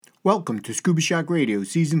Welcome to Scuba Shack Radio,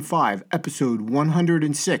 Season 5, Episode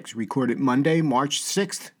 106, recorded Monday, March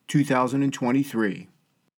 6th, 2023.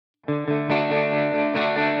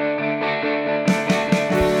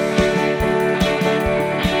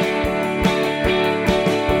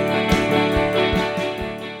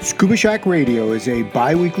 Scuba Shack Radio is a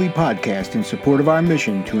bi-weekly podcast in support of our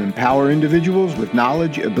mission to empower individuals with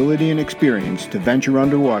knowledge, ability, and experience to venture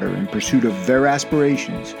underwater in pursuit of their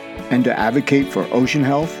aspirations and to advocate for ocean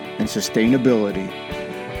health and sustainability.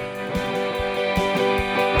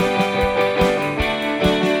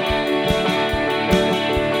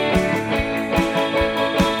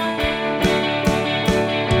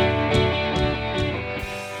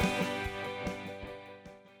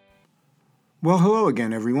 Well, hello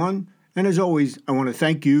again, everyone. And as always, I want to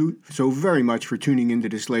thank you so very much for tuning into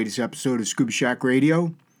this latest episode of Scuba Shack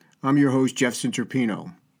Radio. I'm your host, Jeff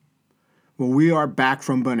Centropino. Well, we are back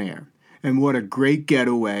from Bonaire, and what a great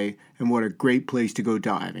getaway and what a great place to go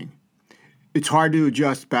diving. It's hard to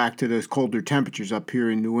adjust back to those colder temperatures up here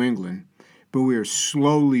in New England, but we are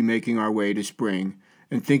slowly making our way to spring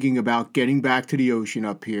and thinking about getting back to the ocean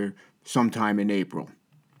up here sometime in April.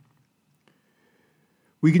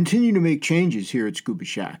 We continue to make changes here at Scuba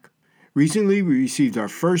Shack. Recently, we received our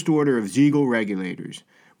first order of Zeegle regulators.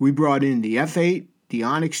 We brought in the F8, the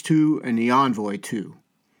Onyx 2, and the Envoy 2.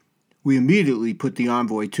 We immediately put the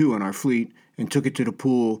Envoy 2 on our fleet and took it to the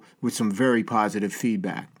pool with some very positive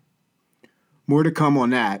feedback. More to come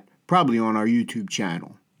on that, probably on our YouTube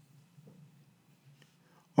channel.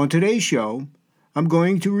 On today's show, I'm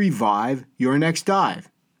going to revive Your Next Dive,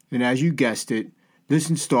 and as you guessed it, this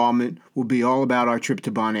installment will be all about our trip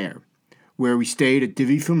to Bonaire, where we stayed at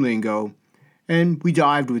Divi Flamingo and we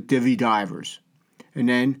dived with Divi divers, and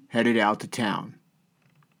then headed out to town.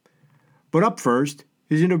 But up first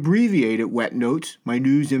is an abbreviated Wet Notes, my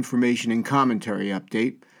news, information, and commentary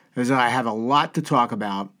update, as I have a lot to talk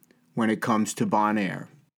about when it comes to Bonaire.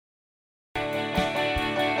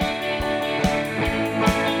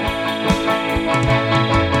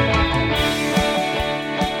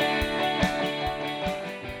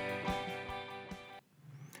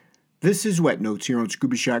 This is Wet Notes here on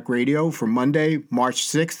Scuba Shack Radio for Monday, March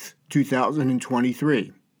 6th,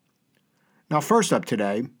 2023. Now, first up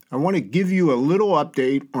today, I want to give you a little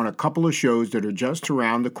update on a couple of shows that are just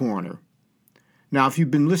around the corner. Now, if you've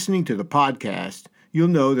been listening to the podcast, you'll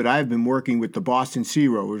know that I've been working with the Boston Sea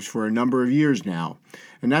Rovers for a number of years now,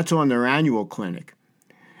 and that's on their annual clinic.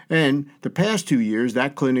 And the past 2 years,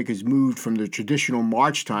 that clinic has moved from the traditional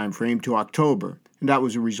March time frame to October, and that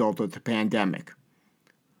was a result of the pandemic.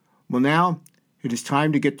 Well, now it is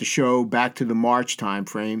time to get the show back to the March time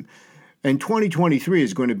frame, and 2023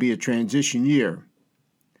 is going to be a transition year.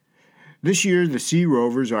 This year, the Sea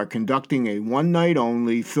Rovers are conducting a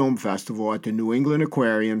one-night-only film festival at the New England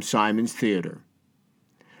Aquarium Simons Theater.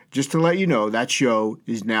 Just to let you know, that show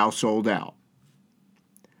is now sold out.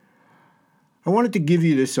 I wanted to give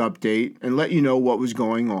you this update and let you know what was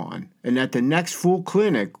going on, and that the next full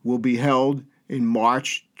clinic will be held in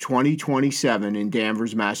March 2027 in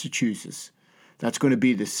Danvers, Massachusetts. That's going to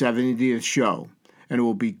be the 70th show, and it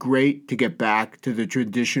will be great to get back to the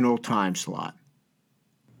traditional time slot.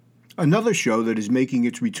 Another show that is making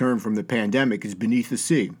its return from the pandemic is Beneath the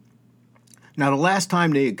Sea. Now, the last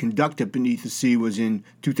time they had conducted Beneath the Sea was in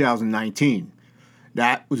 2019.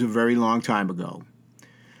 That was a very long time ago.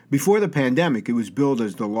 Before the pandemic, it was billed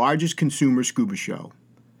as the largest consumer scuba show.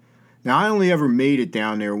 Now, I only ever made it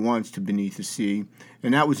down there once to Beneath the Sea,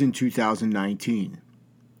 and that was in 2019.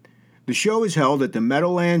 The show is held at the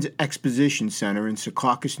Meadowlands Exposition Center in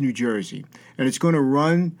Secaucus, New Jersey, and it's going to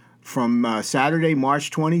run from Saturday,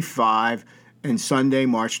 March 25 and Sunday,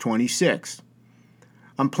 March 26.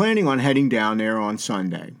 I'm planning on heading down there on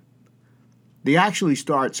Sunday. They actually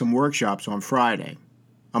start some workshops on Friday.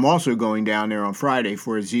 I'm also going down there on Friday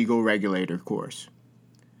for a Zeegle regulator course.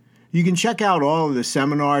 You can check out all of the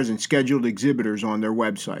seminars and scheduled exhibitors on their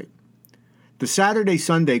website. The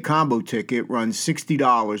Saturday-Sunday combo ticket runs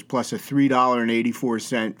 $60 plus a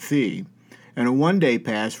 $3.84 fee, and a one-day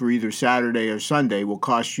pass for either Saturday or Sunday will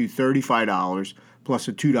cost you $35 plus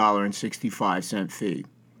a $2.65 fee.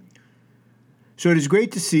 So it is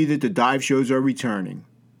great to see that the dive shows are returning.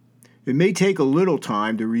 It may take a little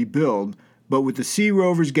time to rebuild, but with the Sea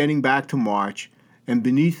Rovers getting back to March and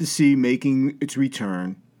Beneath the Sea making its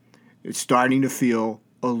return, it's starting to feel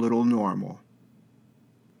a little normal.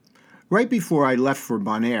 Right before I left for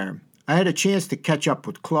Bonaire, I had a chance to catch up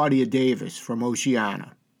with Claudia Davis from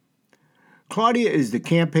Oceana. Claudia is the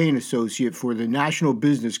campaign associate for the National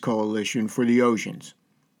Business Coalition for the Oceans.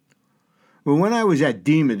 Well, when I was at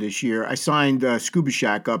DEMA this year, I signed Scuba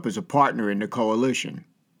Shack up as a partner in the coalition.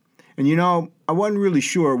 And I wasn't really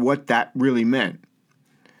sure what that really meant.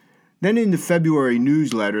 Then in the February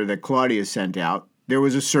newsletter that Claudia sent out, there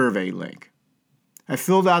was a survey link. I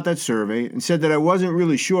filled out that survey and said that I wasn't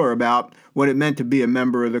really sure about what it meant to be a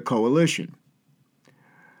member of the coalition.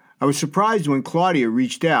 I was surprised when Claudia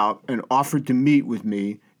reached out and offered to meet with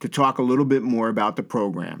me to talk a little bit more about the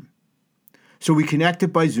program. So we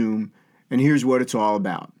connected by Zoom, and here's what it's all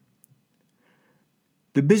about.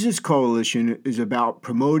 The Business Coalition is about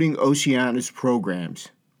promoting Oceana's programs,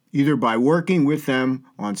 either by working with them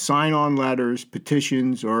on sign-on letters,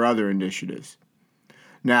 petitions, or other initiatives.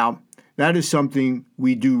 Now, that is something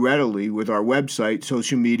we do readily with our website,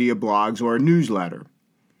 social media, blogs, or a newsletter.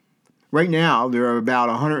 Right now, there are about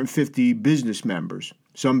 150 business members,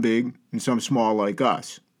 some big and some small like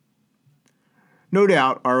us. No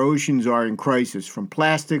doubt, our oceans are in crisis from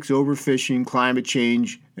plastics, overfishing, climate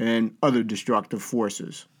change, and other destructive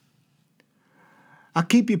forces. I'll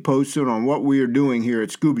keep you posted on what we are doing here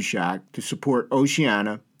at Scuba Shack to support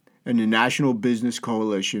Oceana and the National Business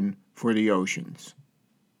Coalition for the Oceans.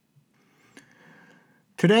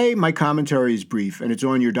 Today, my commentary is brief, and it's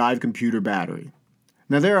on your dive computer battery.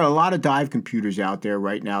 Now, there are a lot of dive computers out there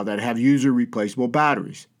right now that have user-replaceable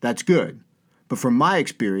batteries. That's good. But from my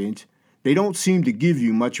experience, they don't seem to give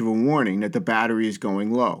you much of a warning that the battery is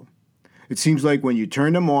going low. It seems like when you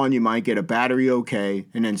turn them on, you might get a battery okay,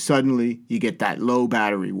 and then suddenly you get that low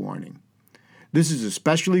battery warning. This is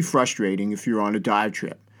especially frustrating if you're on a dive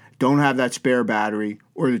trip, don't have that spare battery,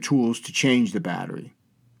 or the tools to change the battery.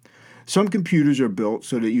 Some computers are built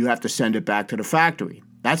so that you have to send it back to the factory.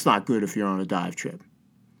 That's not good if you're on a dive trip.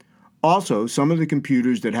 Also, some of the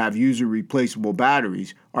computers that have user-replaceable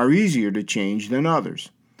batteries are easier to change than others.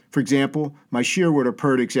 For example, my Shearwater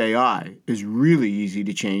Perdix AI is really easy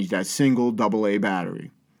to change that single AA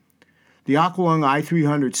battery. The Aqualung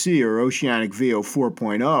i300C or Oceanic VO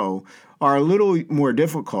 4.0 are a little more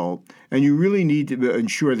difficult, and you really need to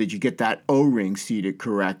ensure that you get that O-ring seated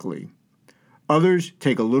correctly. Others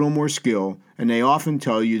take a little more skill, and they often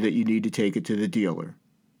tell you that you need to take it to the dealer.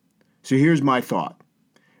 So here's my thought.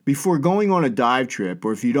 Before going on a dive trip,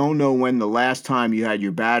 or if you don't know when the last time you had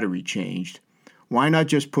your battery changed, why not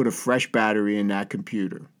just put a fresh battery in that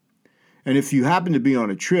computer? And if you happen to be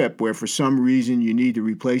on a trip where for some reason you need to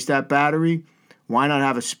replace that battery, why not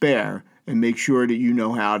have a spare and make sure that you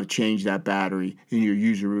know how to change that battery in your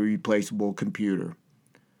user-replaceable computer?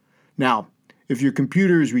 Now, if your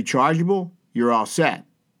computer is rechargeable, you're all set.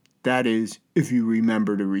 That is, if you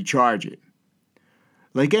remember to recharge it.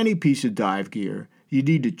 Like any piece of dive gear, you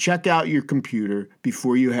need to check out your computer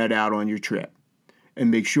before you head out on your trip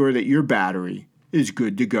and make sure that your battery is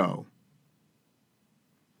good to go.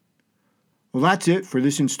 Well, that's it for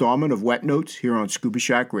this installment of Wet Notes here on Scuba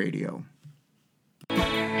Shack Radio.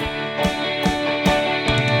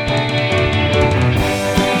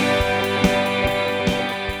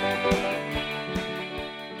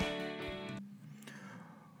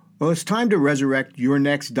 Well, it's time to resurrect your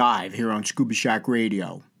next dive here on Scuba Shack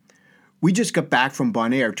Radio. We just got back from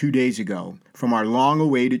Bonaire 2 days ago from our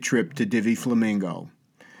long-awaited trip to Divi Flamingo.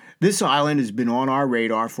 This island has been on our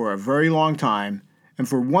radar for a very long time, and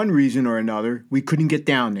for one reason or another, we couldn't get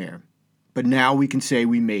down there. But now we can say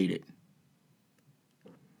we made it.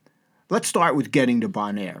 Let's start with getting to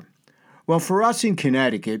Bonaire. Well, for us in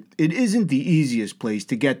Connecticut, it isn't the easiest place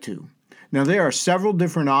to get to. Now, there are several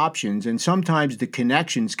different options, and sometimes the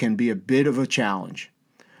connections can be a bit of a challenge.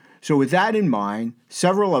 So with that in mind,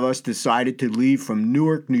 several of us decided to leave from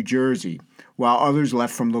Newark, New Jersey, while others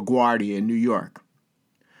left from LaGuardia in New York.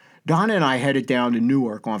 Donna and I headed down to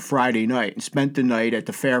Newark on Friday night and spent the night at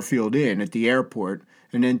the Fairfield Inn at the airport,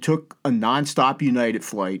 and then took a nonstop United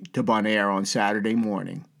flight to Bonaire on Saturday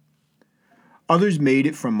morning. Others made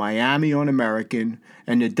it from Miami on American,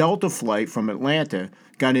 and the Delta flight from Atlanta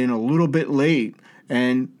got in a little bit late,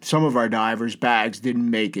 and some of our divers' bags didn't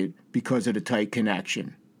make it because of the tight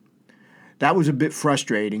connection. That was a bit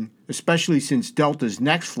frustrating, especially since Delta's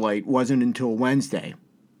next flight wasn't until Wednesday.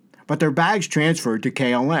 But their bags transferred to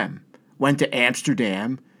KLM, went to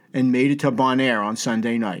Amsterdam, and made it to Bonaire on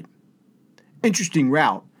Sunday night. Interesting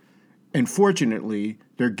route, and fortunately,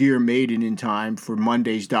 their gear made it in time for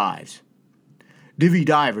Monday's dives. Divi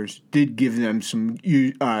Divers did give them some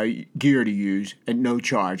gear to use at no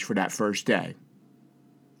charge for that first day.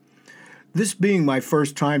 This being my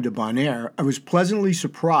first time to Bonaire, I was pleasantly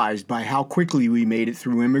surprised by how quickly we made it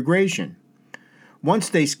through immigration. Once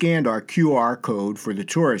they scanned our QR code for the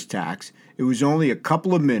tourist tax, it was only a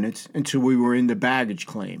couple of minutes until we were in the baggage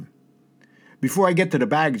claim. Before I get to the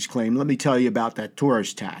baggage claim, let me tell you about that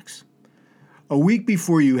tourist tax. A week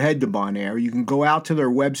before you head to Bonaire, you can go out to their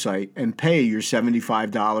website and pay your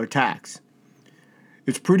 $75 tax.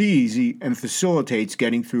 It's pretty easy and facilitates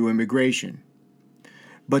getting through immigration.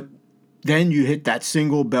 But then you hit that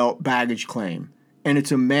single belt baggage claim, and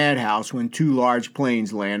it's a madhouse when two large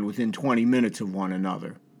planes land within 20 minutes of one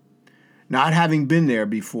another. Not having been there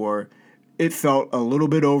before, it felt a little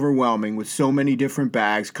bit overwhelming with so many different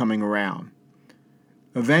bags coming around.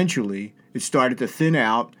 Eventually, it started to thin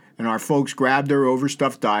out, and our folks grabbed their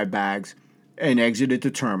overstuffed dive bags and exited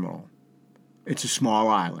the terminal. It's a small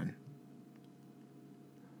island.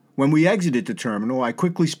 When we exited the terminal, I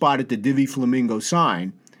quickly spotted the Divi Flamingo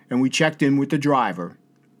sign, and we checked in with the driver.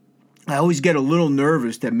 I always get a little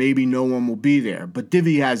nervous that maybe no one will be there, but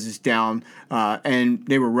Divi has this down, and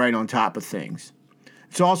they were right on top of things.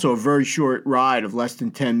 It's also a very short ride of less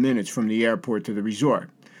than 10 minutes from the airport to the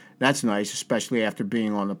resort. That's nice, especially after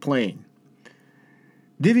being on the plane.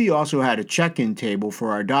 Divi also had a check-in table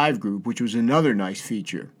for our dive group, which was another nice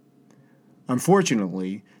feature.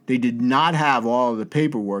 Unfortunately, they did not have all of the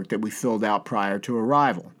paperwork that we filled out prior to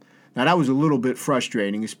arrival. Now, that was a little bit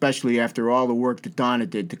frustrating, especially after all the work that Donna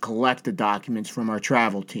did to collect the documents from our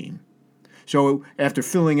travel team. So, after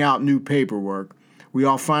filling out new paperwork, we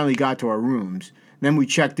all finally got to our rooms. Then we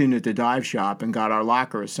checked in at the dive shop and got our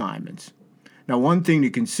locker assignments. Now, one thing to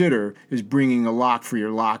consider is bringing a lock for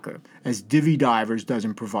your locker, as Divi Divers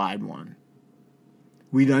doesn't provide one.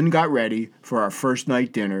 We then got ready for our first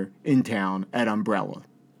night dinner in town at Umbrella.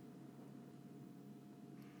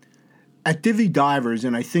 At Divi Divers,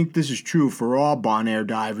 and I think this is true for all Bonaire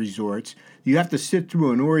dive resorts, you have to sit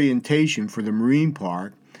through an orientation for the marine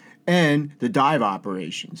park and the dive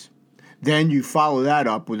operations. Then you follow that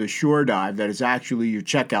up with a shore dive that is actually your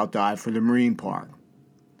checkout dive for the marine park.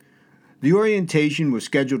 The orientation was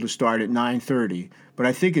scheduled to start at 9:30, but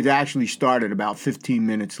I think it actually started about 15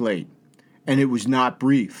 minutes late, and it was not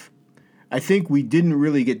brief. I think we didn't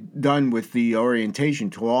really get done with the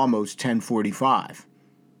orientation till almost 10:45.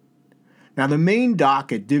 Now, the main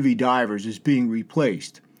dock at Divi Divers is being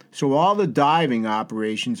replaced, so all the diving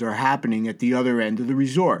operations are happening at the other end of the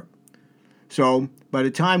resort. So, by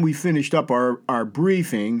the time we finished up our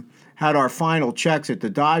briefing, had our final checks at the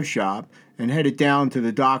dive shop, and headed down to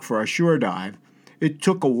the dock for our shore dive, it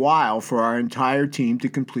took a while for our entire team to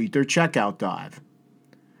complete their checkout dive.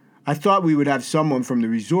 I thought we would have someone from the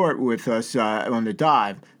resort with us on the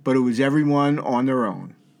dive, but it was everyone on their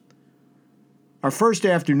own. Our first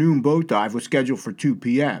afternoon boat dive was scheduled for 2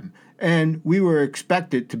 p.m., and we were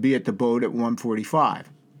expected to be at the boat at 1:45.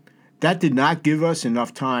 That did not give us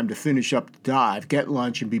enough time to finish up the dive, get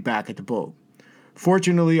lunch, and be back at the boat.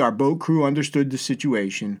 Fortunately, our boat crew understood the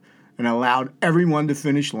situation and allowed everyone to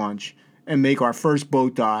finish lunch and make our first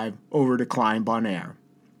boat dive over to Klein Bonaire.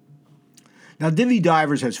 Now, Divi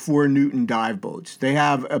Divers has 4 Newton dive boats. They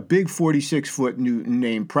have a big 46-foot Newton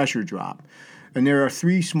named Pressure Drop, and there are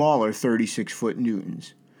 3 smaller 36-foot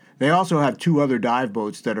Newtons. They also have 2 other dive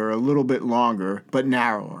boats that are a little bit longer but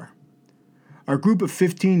narrower. Our group of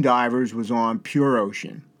 15 divers was on Pure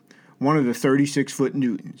Ocean, one of the 36-foot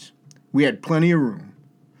Newtons. We had plenty of room.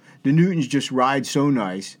 The Newtons just ride so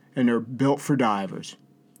nice, and they're built for divers.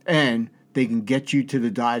 And they can get you to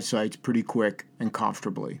the dive sites pretty quick and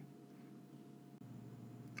comfortably.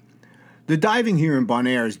 The diving here in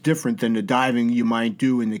Bonaire is different than the diving you might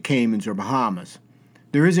do in the Caymans or Bahamas.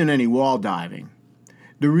 There isn't any wall diving.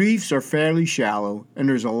 The reefs are fairly shallow, and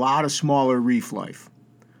there's a lot of smaller reef life.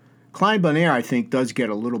 Klein Bonaire, I think, does get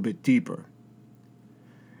a little bit deeper.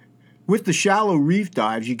 With the shallow reef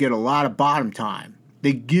dives, you get a lot of bottom time.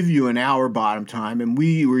 They give you an hour bottom time, and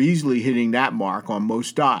we were easily hitting that mark on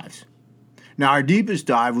most dives. Now, our deepest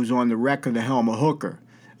dive was on the wreck of the Helma Hooker,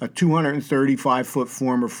 a 235-foot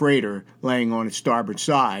former freighter laying on its starboard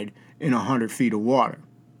side in 100 feet of water.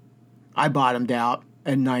 I bottomed out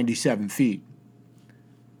at 97 feet.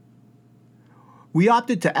 We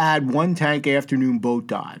opted to add 1-tank afternoon boat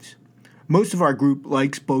dives. Most of our group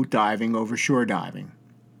likes boat diving over shore diving.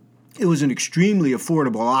 It was an extremely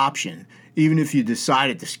affordable option, even if you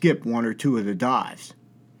decided to skip 1 or 2 of the dives.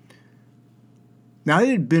 Now, it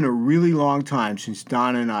had been a really long time since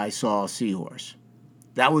Donna and I saw a seahorse.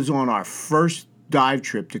 That was on our first dive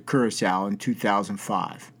trip to Curacao in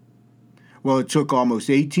 2005. Well, it took almost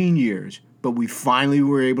 18 years, but we finally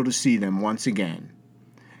were able to see them once again.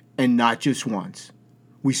 And not just once.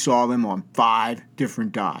 We saw them on 5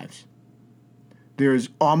 different dives. There is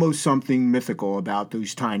almost something mythical about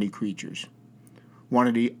those tiny creatures. One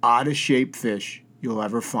of the oddest shaped fish you'll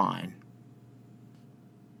ever find.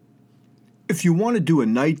 If you want to do a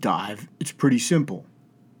night dive, it's pretty simple.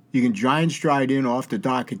 You can giant stride in off the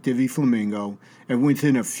dock at Divi Flamingo, and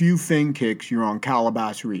within a few fin kicks, you're on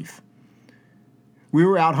Calabas Reef. We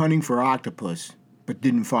were out hunting for octopus, but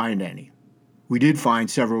didn't find any. We did find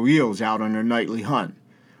several eels out on our nightly hunt.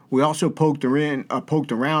 We also poked around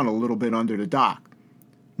a little bit under the dock.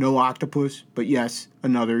 No octopus, but yes,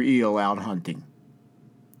 another eel out hunting.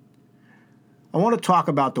 I want to talk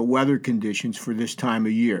about the weather conditions for this time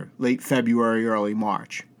of year, late February, early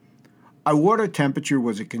March. Our water temperature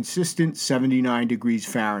was a consistent 79 degrees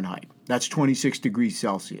Fahrenheit. That's 26 degrees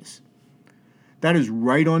Celsius. That is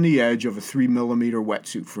right on the edge of a 3mm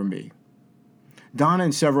wetsuit for me. Donna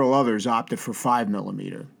and several others opted for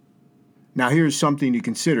 5mm. Now here's something to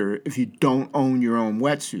consider if you don't own your own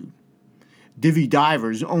wetsuit. Divi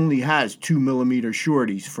Divers only has 2mm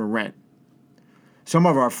shorties for rent. Some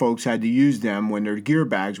of our folks had to use them when their gear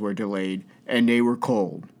bags were delayed and they were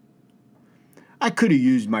cold. I could have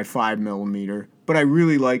used my 5mm, but I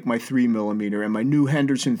really like my 3mm and my new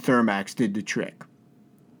Henderson Thermax did the trick.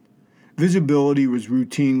 Visibility was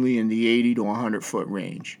routinely in the 80 to 100 foot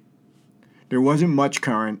range. There wasn't much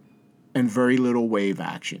current and very little wave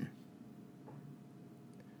action.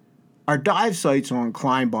 Our dive sites on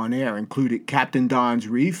Klein Bonaire included Captain Don's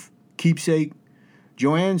Reef, Keepsake,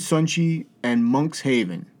 Joanne Sunshee, and Monk's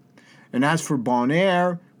Haven. And as for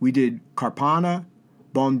Bonaire, we did Carpana,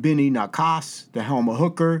 Bonbini Nakas, the Helma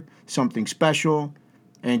Hooker, Something Special,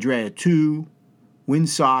 Andrea 2,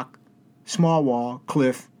 Windsock, Small Wall,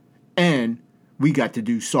 Cliff, and we got to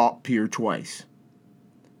do Salt Pier twice.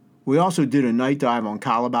 We also did a night dive on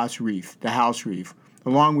Calabas Reef, the House Reef,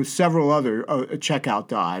 along with several other checkout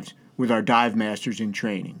dives with our dive masters in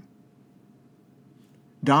training.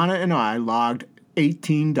 Donna and I logged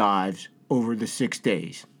 18 dives over the 6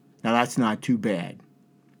 days. Now that's not too bad.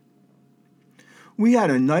 We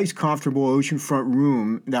had a nice, comfortable oceanfront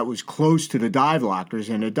room that was close to the dive lockers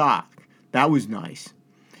and a dock. That was nice.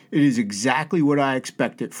 It is exactly what I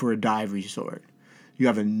expected for a dive resort. You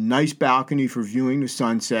have a nice balcony for viewing the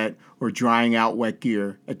sunset or drying out wet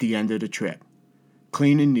gear at the end of the trip.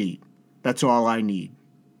 Clean and neat. That's all I need.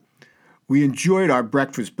 We enjoyed our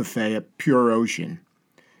breakfast buffet at Pure Ocean.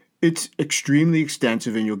 It's extremely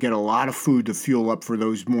extensive and you'll get a lot of food to fuel up for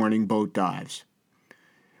those morning boat dives.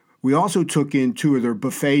 We also took in 2 of their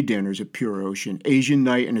buffet dinners at Pure Ocean, Asian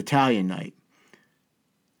night and Italian night.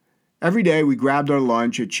 Every day we grabbed our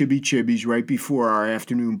lunch at Chibby Chibby's right before our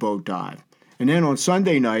afternoon boat dive. And then on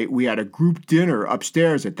Sunday night, we had a group dinner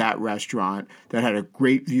upstairs at that restaurant that had a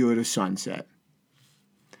great view of the sunset.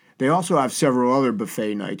 They also have several other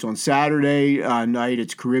buffet nights. On Saturday night,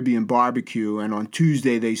 it's Caribbean barbecue, and on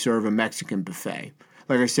Tuesday, they serve a Mexican buffet.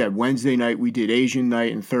 Like I said, Wednesday night, we did Asian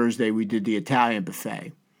night, and Thursday, we did the Italian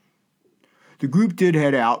buffet. The group did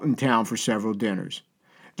head out in town for several dinners.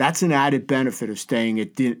 That's an added benefit of staying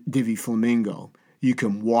at Divi Flamingo. You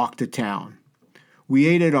can walk to town. We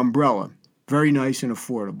ate at Umbrella. Very nice and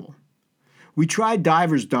affordable. We tried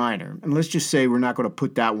Diver's Diner, and let's just say we're not going to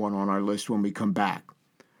put that one on our list when we come back.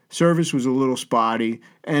 Service was a little spotty,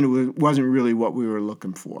 and it wasn't really what we were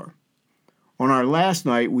looking for. On our last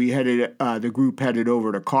night, the group headed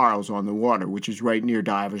over to Carl's on the Water, which is right near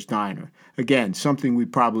Diver's Diner. Again, something we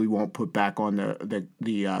probably won't put back on the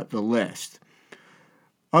list.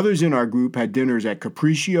 Others in our group had dinners at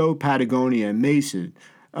Capriccio, Patagonia, and Mason.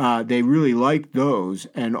 They really liked those,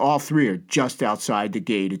 and all 3 are just outside the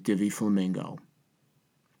gate at Divi Flamingo.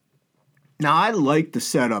 Now, I like the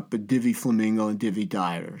setup at Divi Flamingo and Divi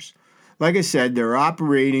Divers. Like I said, they're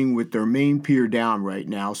operating with their main pier down right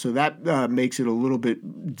now, so that makes it a little bit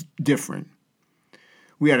different.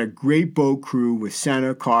 We had a great boat crew with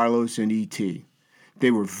Senna, Carlos, and E.T. They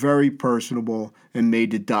were very personable and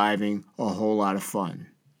made the diving a whole lot of fun.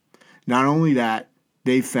 Not only that,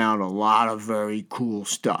 they found a lot of very cool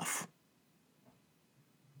stuff.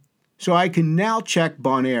 So I can now check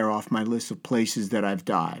Bonaire off my list of places that I've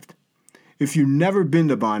dived. If you've never been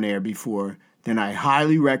to Bonaire before, then I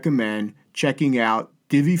highly recommend checking out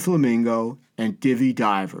Divi Flamingo and Divi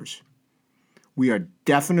Divers. We are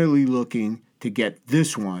definitely looking to get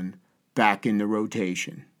this one back in the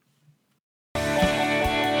rotation.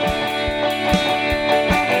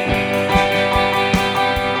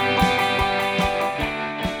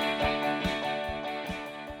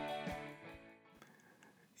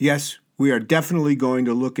 Yes, we are definitely going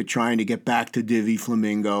to look at trying to get back to Divi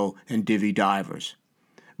Flamingo and Divi Divers.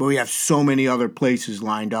 But we have so many other places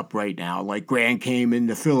lined up right now, like Grand Cayman,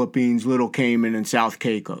 the Philippines, Little Cayman, and South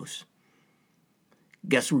Caicos.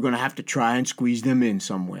 Guess we're going to have to try and squeeze them in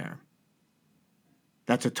somewhere.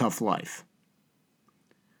 That's a tough life.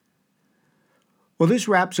 Well, this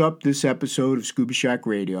wraps up this episode of Scuba Shack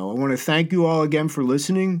Radio. I want to thank you all again for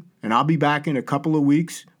listening, and I'll be back in a couple of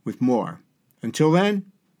weeks with more. Until then,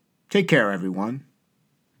 take care, everyone.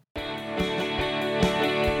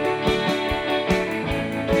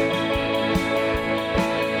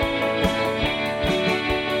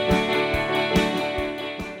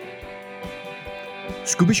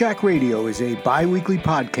 Scuba Shack Radio is a bi-weekly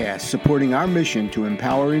podcast supporting our mission to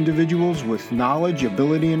empower individuals with knowledge,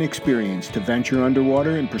 ability, and experience to venture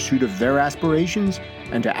underwater in pursuit of their aspirations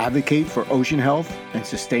and to advocate for ocean health and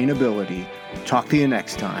sustainability. Talk to you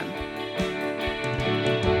next time.